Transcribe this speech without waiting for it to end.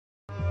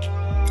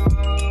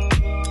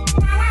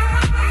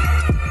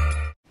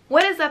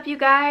What is up, you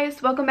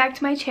guys? Welcome back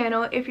to my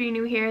channel. If you're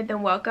new here,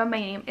 then welcome. My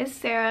name is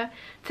Sarah.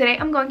 Today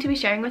I'm going to be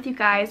sharing with you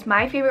guys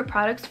my favorite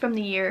products from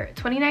the year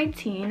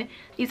 2019.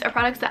 These are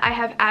products that I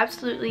have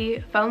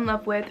absolutely fell in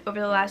love with over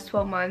the last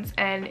 12 months,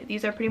 and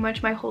these are pretty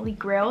much my holy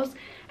grails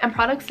and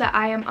products that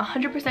I am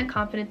 100%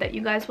 confident that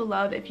you guys will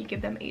love if you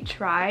give them a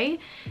try.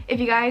 If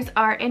you guys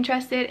are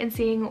interested in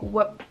seeing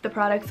what the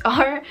products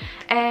are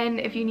and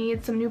if you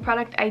need some new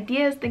product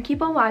ideas, then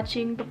keep on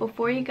watching. But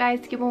before you guys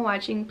keep on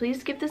watching,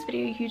 please give this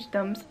video a huge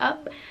thumbs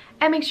up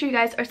and make sure you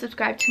guys are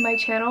subscribed to my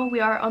channel. We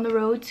are on the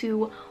road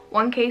to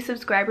 1K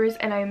subscribers,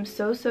 and I am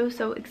so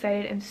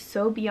excited and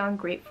so beyond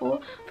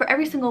grateful for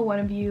every single one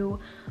of you.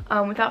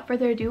 Without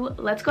further ado,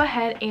 let's go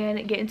ahead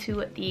and get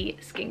into the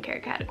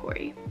skincare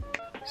category.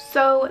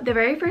 So the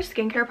very first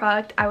skincare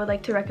product I would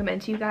like to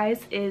recommend to you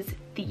guys is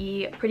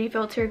the Pretty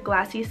Filter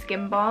Glassy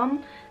Skin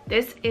Balm.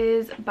 This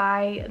is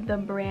by the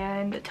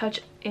brand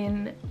Touch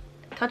in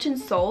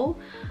Soul.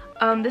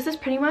 This is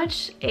pretty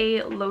much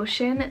a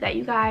lotion that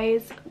you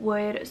guys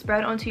would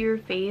spread onto your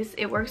face.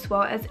 It works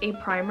well as a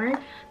primer.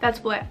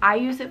 That's what I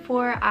use it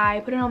for.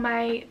 I put it on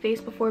my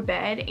face before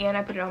bed, and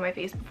I put it on my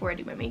face before I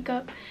do my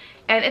makeup.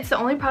 And it's the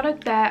only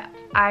product that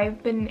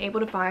I've been able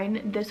to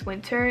find this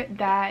winter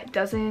that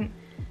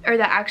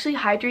actually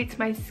hydrates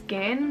my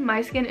skin.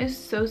 My skin is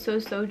so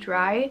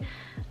dry.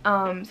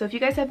 So if you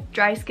guys have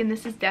dry skin,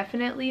 this is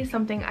definitely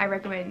something I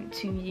recommend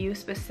to you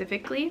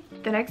specifically.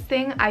 The next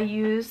thing I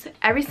use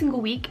every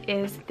single week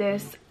is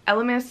this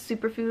LMS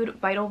Superfood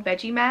Vital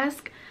Veggie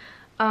Mask.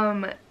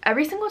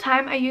 Every single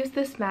time I use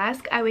this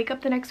mask, I wake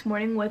up the next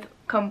morning with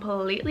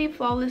completely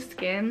flawless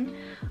skin,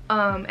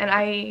 and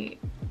I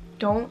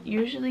don't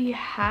usually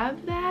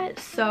have that,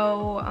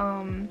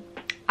 so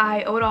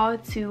I owe it all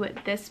to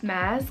this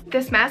mask.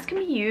 This mask can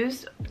be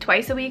used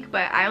twice a week,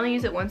 but I only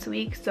use it once a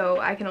week, so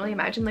I can only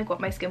imagine like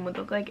what my skin would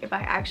look like if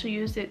I actually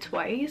used it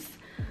twice.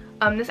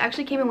 This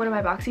actually came in one of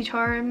my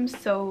BoxyCharms,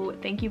 so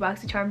thank you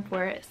BoxyCharm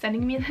for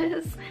sending me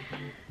this.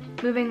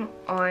 Moving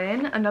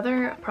on,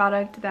 another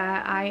product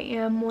that I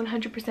am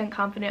 100%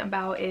 confident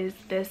about is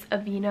this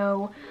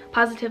Aveeno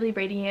Positively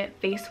Radiant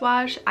Face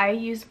Wash. I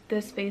use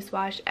this face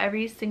wash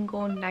every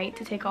single night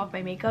to take off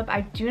my makeup.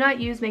 I do not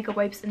use makeup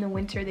wipes in the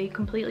winter. They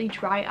completely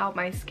dry out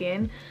my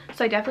skin.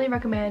 So I definitely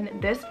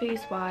recommend this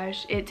face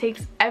wash. It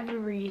takes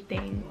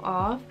everything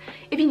off.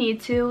 If you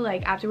need to,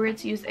 like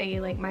afterwards, use a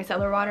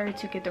micellar water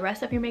to get the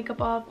rest of your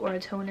makeup off, or a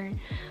toner.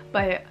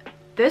 But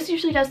this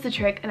usually does the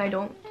trick, and I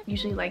don't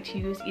usually like to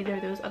use either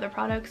of those other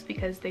products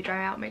because they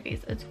dry out my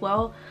face as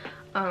well.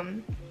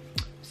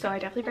 So I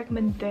definitely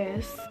recommend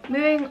this.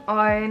 Moving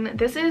on,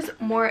 this is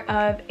more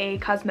of a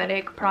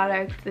cosmetic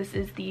product. This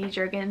is the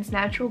Jergens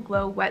Natural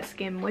Glow Wet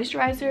Skin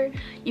Moisturizer.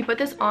 You put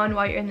this on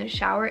while you're in the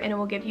shower, and it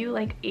will give you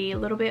like a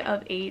little bit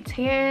of a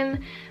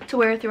tan to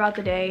wear throughout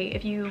the day.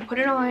 If you put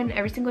it on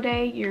every single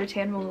day, your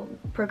tan will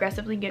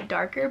progressively get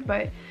darker,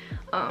 but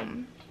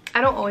I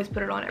don't always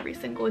put it on every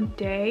single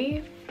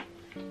day.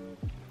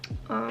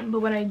 But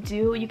when I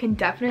do, you can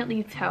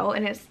definitely tell,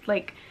 and it's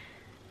like,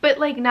 but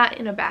like not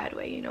in a bad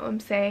way, you know what I'm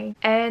saying?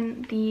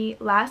 And the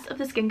last of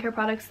the skincare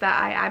products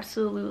that I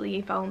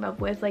absolutely fell in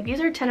love with, like these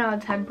are 10 out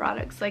of 10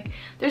 products. Like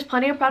there's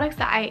plenty of products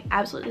that I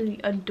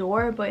absolutely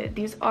adore, but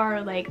these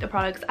are like the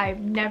products I've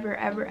never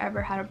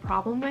ever had a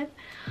problem with.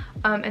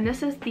 And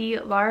this is the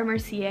Laura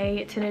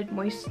Mercier Tinted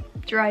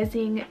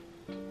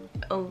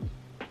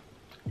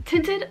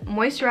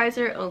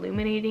Moisturizer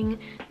Illuminating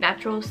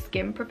Natural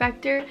Skin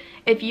Perfector.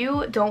 If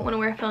you don't want to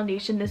wear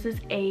foundation, this is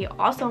a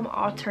awesome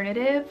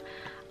alternative.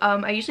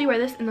 I usually wear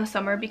this in the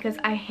summer because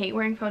I hate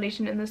wearing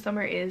foundation in the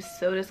summer. It is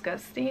so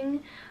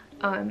disgusting.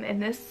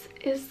 And this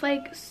is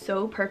like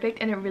so perfect,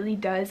 and it really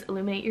does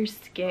illuminate your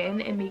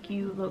skin and make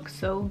you look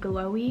so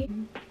glowy.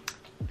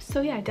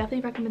 So yeah, I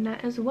definitely recommend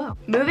that as well.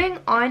 Moving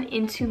on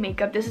into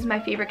makeup, this is my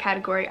favorite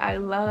category. I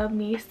love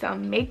me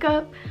some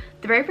makeup.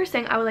 The very first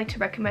thing I would like to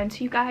recommend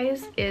to you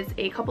guys is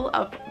a couple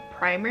of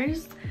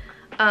primers.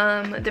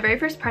 The very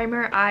first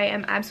primer I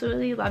am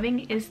absolutely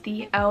loving is the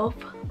e.l.f.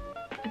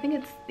 I think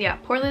it's, yeah,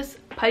 Poreless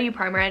Putty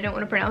Primer. I don't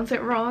want to pronounce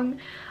it wrong.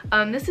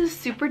 This is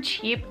super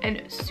cheap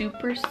and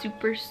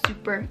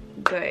super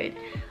good.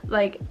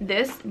 Like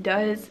this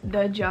does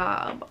the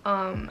job.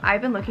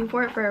 I've been looking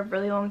for it for a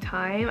really long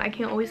time. I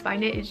can't always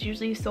find it. It's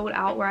usually sold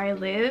out where I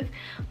live,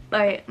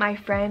 but my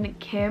friend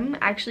Kim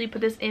actually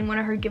put this in one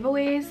of her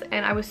giveaways,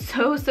 and I was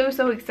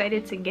so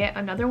excited to get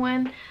another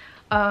one.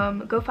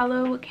 Go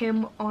follow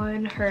Kim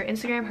on her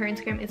Instagram. Her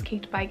Instagram is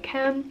Caked by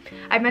Kim.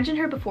 I've mentioned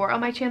her before on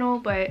my channel,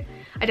 but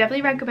I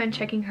definitely recommend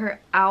checking her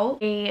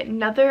out.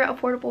 Another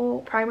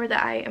affordable primer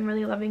that I am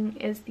really loving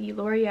is the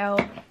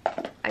L'Oreal,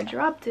 I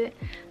dropped it,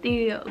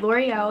 the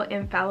L'Oreal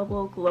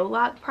Infallible Glow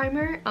Lock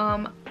Primer.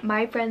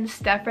 My friend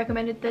Steph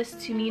recommended this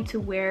to me to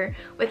wear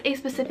with a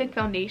specific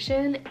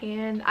foundation,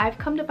 and I've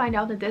come to find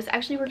out that this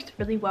actually works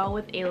really well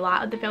with a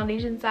lot of the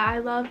foundations that I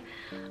love,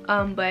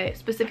 but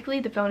specifically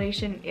the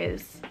foundation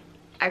is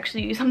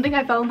actually something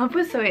I fell in love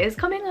with, so it is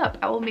coming up.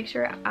 I will make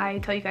sure I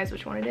tell you guys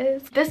which one it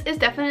is. This is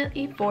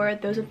definitely for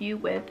those of you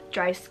with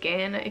dry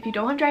skin. If you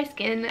don't have dry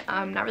skin,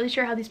 I'm not really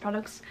sure how these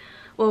products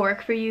will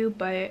work for you.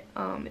 But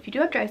if you do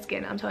have dry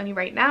skin, I'm telling you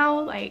right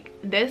now, like,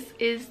 this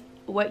is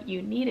what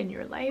you need in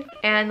your life.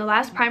 And the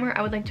last primer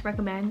I would like to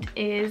recommend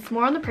is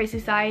more on the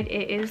pricey side.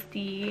 It is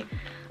the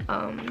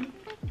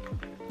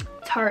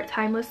Tarte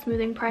Timeless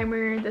Smoothing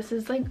Primer. This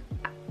is like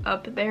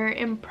up there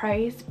in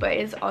price, but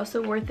it's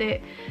also worth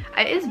it.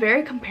 It is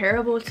very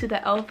comparable to the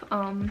e.l.f.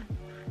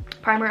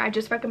 primer I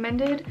just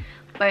recommended,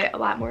 but a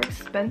lot more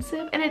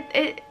expensive, and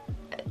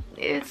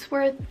it's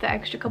worth the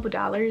extra couple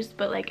dollars.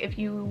 But like, if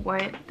you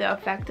want the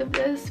effect of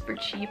this for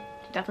cheap,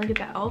 definitely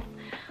get the e.l.f.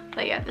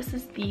 But yeah, this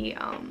is the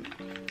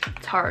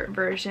Tarte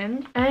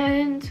version.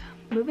 And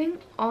moving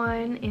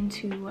on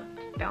into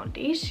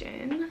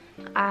foundation,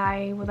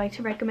 I would like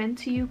to recommend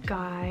to you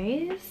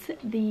guys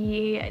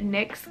the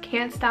NYX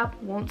Can't Stop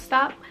Won't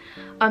Stop.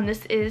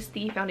 This is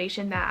the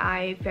foundation that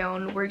I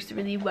found works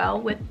really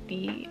well with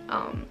the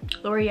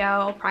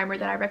L'Oreal primer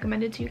that I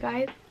recommended to you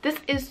guys. This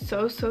is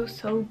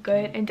so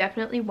good, and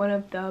definitely one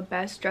of the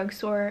best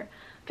drugstore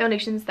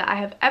foundations that I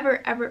have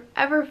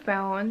ever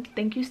found.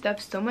 Thank you, Steph,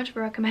 so much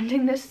for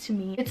recommending this to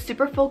me. It's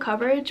super full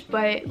coverage,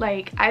 but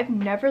like, I've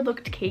never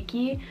looked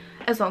cakey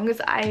as long as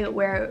I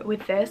wear it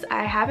with this.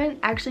 I haven't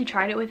actually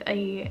tried it with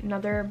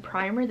another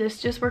primer. This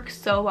just works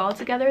so well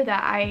together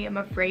that I am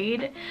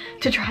afraid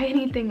to try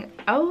anything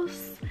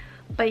else.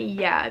 But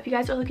yeah, if you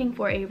guys are looking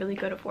for a really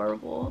good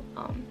affordable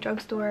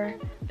drugstore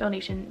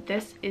foundation,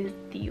 this is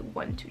the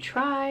one to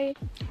try.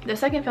 The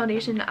second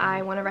foundation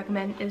I want to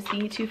recommend is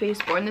the Too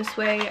Faced Born This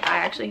Way. I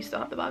actually still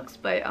have the box,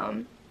 but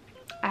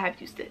I have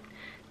used it.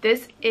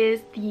 This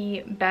is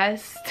the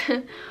best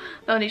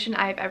foundation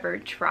I've ever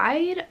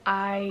tried.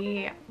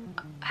 I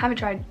haven't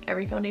tried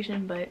every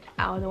foundation, but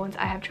out of the ones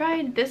I have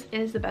tried, this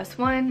is the best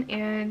one,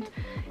 and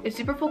it's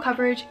super full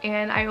coverage,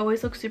 and I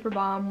always look super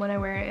bomb when I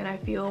wear it, and I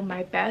feel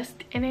my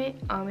best in it.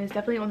 It's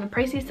definitely on the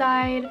pricey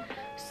side,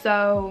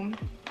 so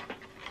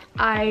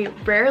I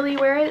rarely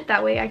wear it.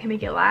 That way I can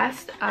make it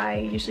last. I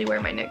usually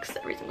wear my NYX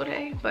every single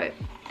day, but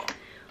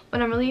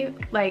when I'm really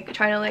like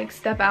trying to like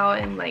step out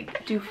and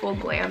like do full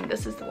glam,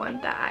 this is the one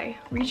that I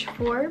reach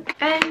for.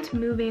 And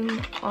moving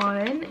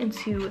on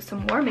into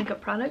some more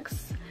makeup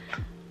products,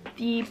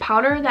 the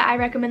powder that I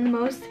recommend the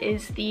most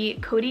is the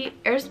Coty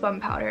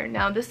Airspun powder.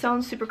 Now this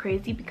sounds super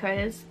crazy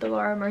because the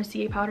Laura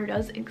Mercier powder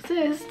does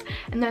exist,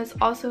 and that's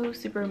also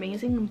super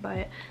amazing,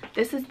 but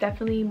this is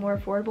definitely more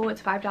affordable.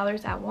 It's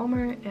 $5 at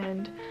Walmart,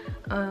 and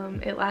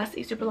it lasts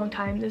a super long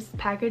time. This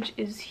package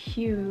is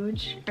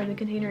huge, or the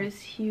container is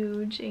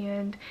huge,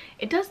 and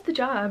it does the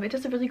job. It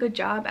does a really good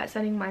job at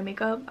setting my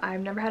makeup.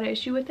 I've never had an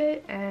issue with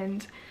it,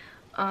 and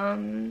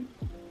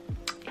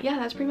yeah,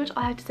 that's pretty much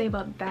all I have to say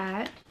about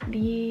that.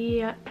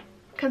 The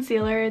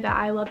concealer that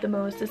I love the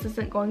most, this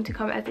isn't going to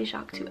come as a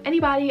shock to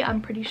anybody,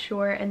 I'm pretty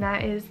sure, and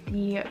that is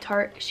the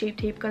Tarte Shape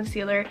Tape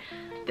Concealer.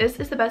 This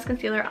is the best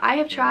concealer I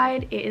have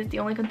tried. It is the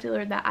only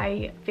concealer that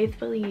I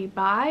faithfully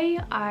buy.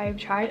 I've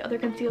tried other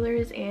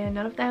concealers and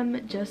none of them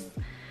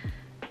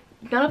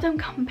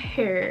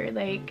compare.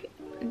 Like,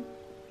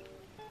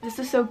 this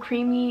is so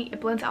creamy,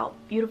 it blends out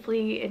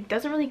beautifully, it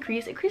doesn't really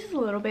crease. It creases a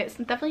little bit, it's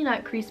definitely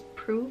not crease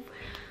proof,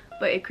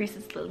 but it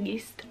creases the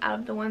least out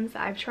of the ones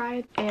that I've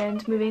tried.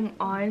 And moving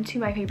on to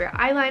my favorite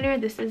eyeliner,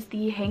 this is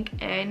the Hank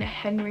and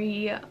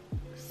Henry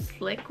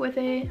Slick With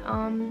It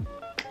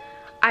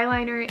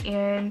eyeliner,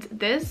 and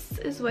this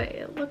is what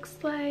it looks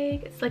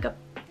like. It's like a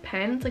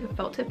pen, it's like a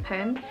felt tip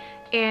pen,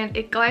 and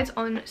it glides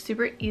on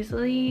super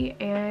easily,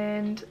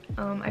 and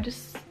I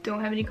just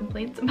don't have any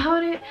complaints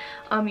about it.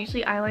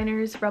 Usually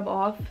eyeliners rub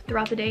off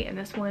throughout the day, and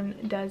this one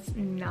does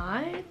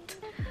not.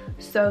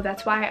 So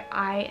that's why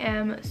I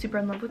am super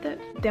in love with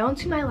it. Down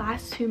to my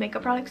last two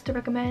makeup products to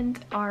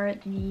recommend are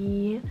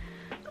the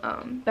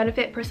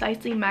Benefit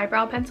Precisely My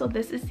Brow Pencil.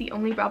 This is the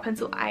only brow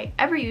pencil I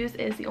ever use.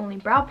 It is the only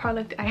brow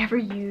product I ever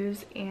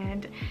use,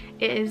 and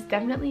it is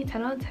definitely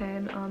 10 out of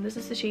 10. This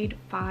is the shade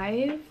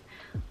 5.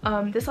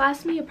 This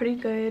lasts me a pretty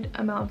good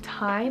amount of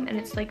time, and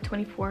it's like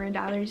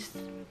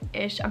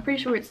 $24-ish. I'm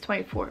pretty sure it's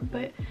 24,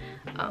 but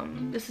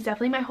this is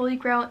definitely my holy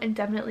grail, and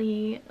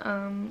definitely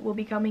will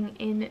be coming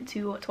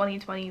into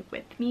 2020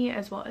 with me,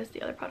 as well as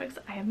the other products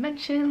that I have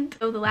mentioned.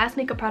 So the last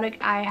makeup product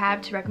I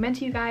have to recommend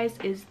to you guys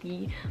is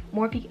the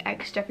Morphe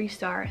X Jeffree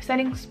Star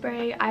setting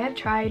spray. I have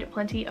tried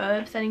plenty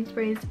of setting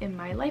sprays in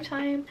my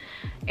lifetime,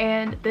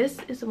 and this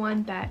is the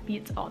one that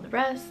beats all the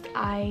rest.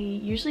 I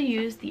usually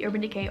use the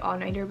Urban Decay All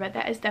Nighter, but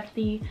that is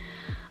definitely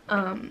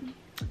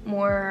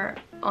more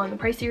on the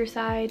pricier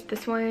side.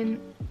 This one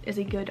is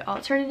a good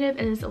alternative,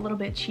 and is a little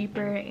bit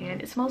cheaper,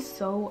 and it smells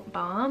so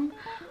bomb.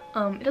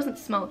 It doesn't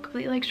smell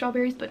completely like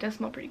strawberries, but it does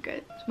smell pretty good.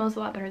 It smells a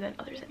lot better than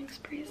other setting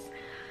sprays,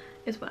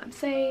 is what I'm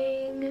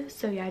saying.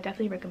 So yeah, I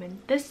definitely recommend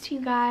this to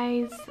you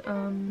guys.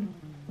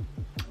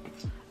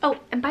 Oh,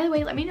 and by the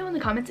way, let me know in the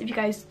comments if you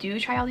guys do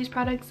try all these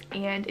products,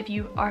 and if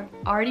you are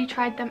already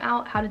tried them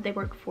out, how did they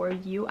work for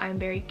you? I'm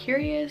very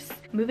curious.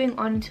 Moving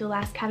on to the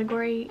last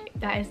category,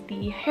 that is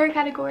the hair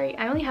category.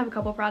 I only have a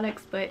couple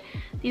products, but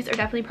these are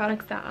definitely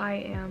products that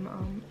I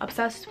am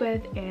obsessed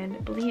with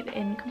and believe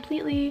in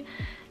completely.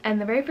 And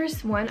the very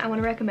first one I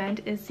want to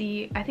recommend is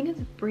the, I think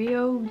it's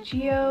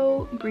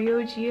Briogeo,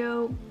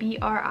 Briogeo,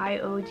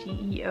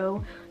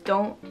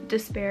 Don't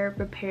Despair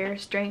Repair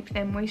Strength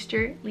and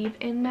Moisture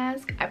Leave-In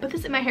Mask. I put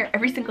this in my hair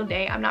every single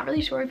day. I'm not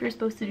really sure if you're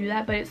supposed to do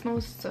that, but it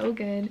smells so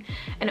good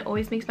and it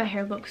always makes my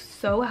hair look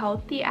so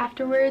healthy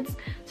afterwards.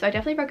 So I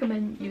definitely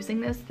recommend using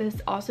this.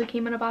 This also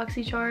came in a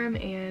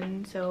BoxyCharm,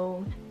 and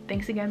so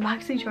thanks again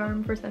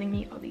BoxyCharm for sending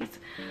me all these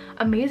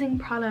amazing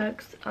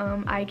products.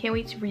 I can't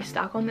wait to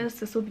restock on this.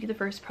 This will be the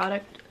first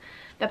product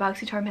that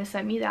BoxyCharm has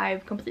sent me that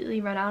I've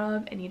completely run out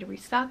of and need to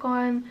restock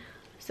on.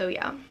 So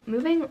yeah,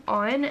 moving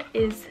on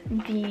is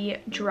the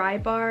Dry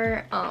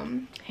Bar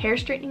hair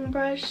straightening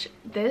brush.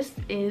 This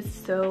is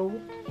so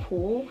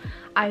cool.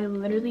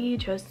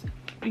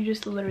 You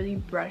just literally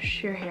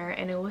brush your hair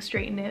and it will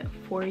straighten it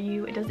for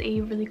you. It does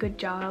a really good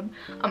job.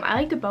 I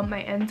like to bump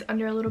my ends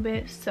under a little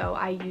bit, so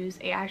I use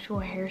a actual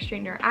hair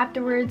straightener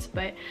afterwards,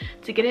 but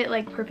to get it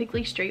like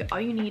perfectly straight, all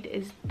you need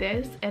is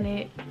this, and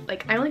it,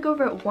 like, I only go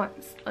over it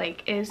once.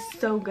 Like, it is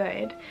so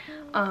good.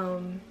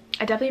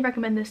 I definitely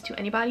recommend this to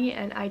anybody,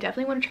 and I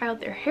definitely want to try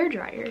out their hair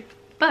dryer.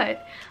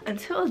 But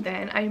until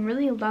then, I'm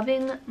really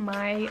loving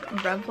my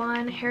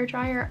Revlon hair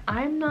dryer.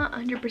 I'm not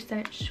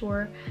 100%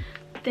 sure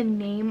the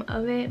name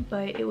of it,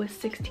 but it was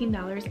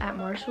 $16 at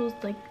Marshall's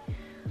like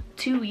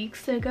 2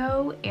 weeks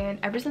ago, and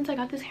ever since I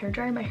got this hair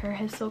dryer, my hair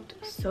has soaked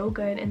so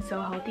good and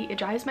so healthy. It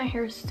dries my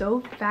hair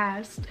so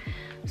fast,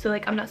 so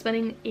like I'm not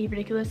spending a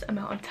ridiculous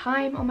amount of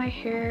time on my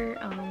hair.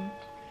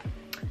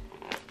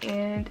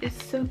 And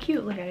it's so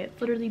cute. Look at it, it's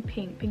literally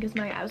pink. Pink is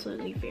my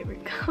absolutely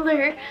favorite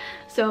color,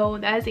 so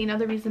that is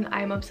another reason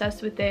I'm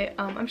obsessed with it.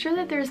 I'm sure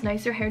that there's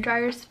nicer hair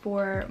dryers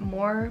for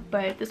more,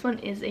 but this one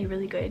is a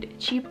really good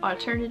cheap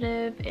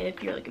alternative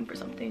if you're looking for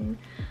something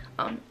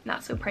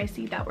not so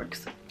pricey that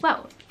works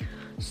well.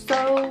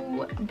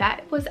 So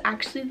that was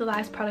actually the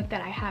last product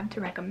that I have to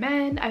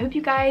recommend. I hope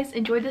you guys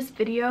enjoyed this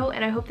video,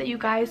 and I hope that you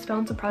guys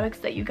found some products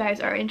that you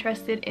guys are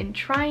interested in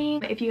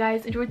trying. If you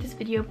guys enjoyed this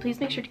video, please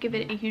make sure to give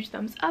it a huge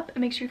thumbs up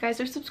and make sure you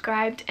guys are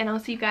subscribed, and I'll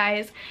see you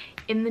guys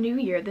in the new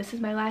year. This is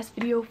my last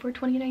video for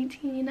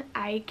 2019.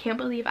 I can't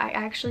believe I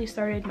actually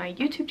started my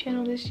YouTube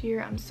channel this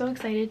year. I'm so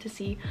excited to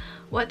see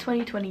what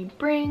 2020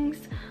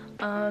 brings.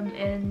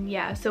 And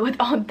yeah, so with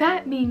all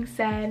that being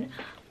said,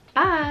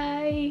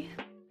 bye!